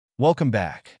Welcome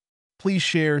back. Please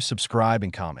share, subscribe,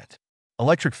 and comment.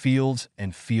 Electric fields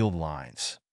and field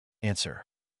lines. Answer: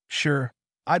 sure,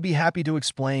 I'd be happy to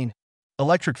explain.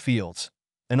 Electric fields.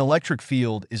 An electric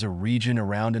field is a region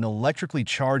around an electrically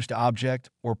charged object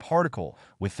or particle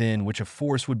within which a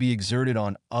force would be exerted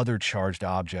on other charged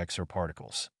objects or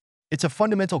particles. It's a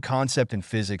fundamental concept in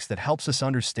physics that helps us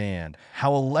understand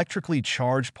how electrically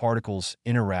charged particles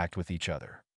interact with each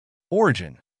other.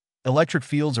 Origin: electric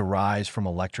fields arise from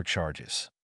electric charges.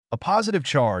 A positive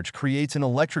charge creates an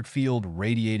electric field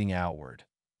radiating outward,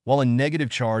 while a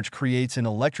negative charge creates an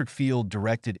electric field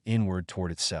directed inward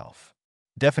toward itself.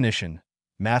 Definition: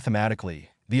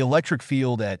 mathematically, the electric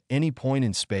field at any point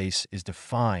in space is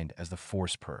defined as the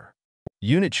force per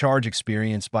unit charge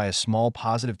experienced by a small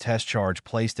positive test charge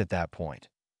placed at that point,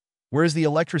 whereas the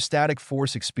electrostatic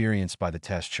force experienced by the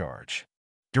test charge.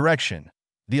 Direction: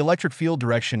 the electric field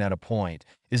direction at a point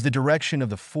is the direction of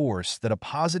the force that a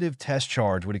positive test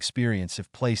charge would experience if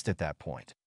placed at that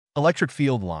point. Electric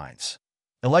field lines.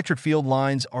 Electric field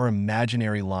lines are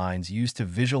imaginary lines used to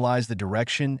visualize the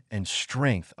direction and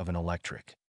strength of an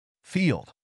electric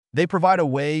field. They provide a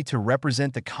way to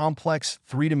represent the complex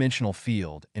three-dimensional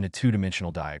field in a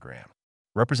two-dimensional diagram.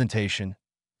 Representation: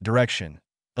 direction.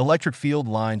 Electric field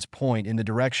lines point in the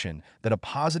direction that a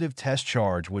positive test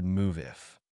charge would move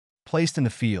if placed in the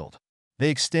field.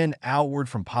 They extend outward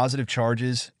from positive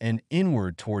charges and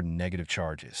inward toward negative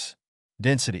charges.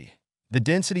 Density. The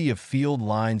density of field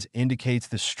lines indicates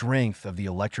the strength of the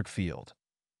electric field.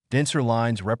 Denser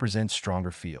lines represent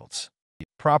stronger fields.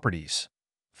 Properties.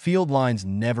 Field lines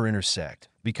never intersect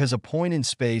because a point in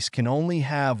space can only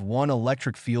have one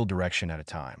electric field direction at a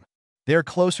time. They are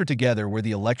closer together where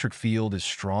the electric field is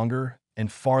stronger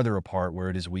and farther apart where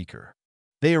it is weaker.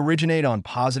 They originate on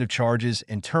positive charges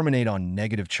and terminate on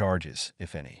negative charges,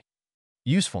 if any.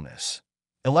 Usefulness.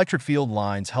 Electric field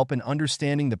lines help in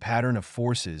understanding the pattern of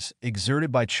forces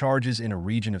exerted by charges in a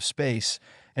region of space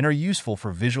and are useful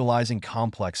for visualizing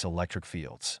complex electric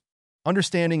fields.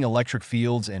 Understanding electric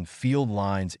fields and field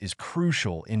lines is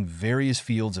crucial in various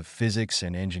fields of physics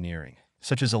and engineering,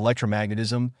 such as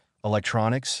electromagnetism,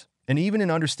 electronics, and even in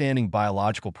understanding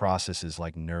biological processes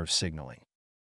like nerve signaling.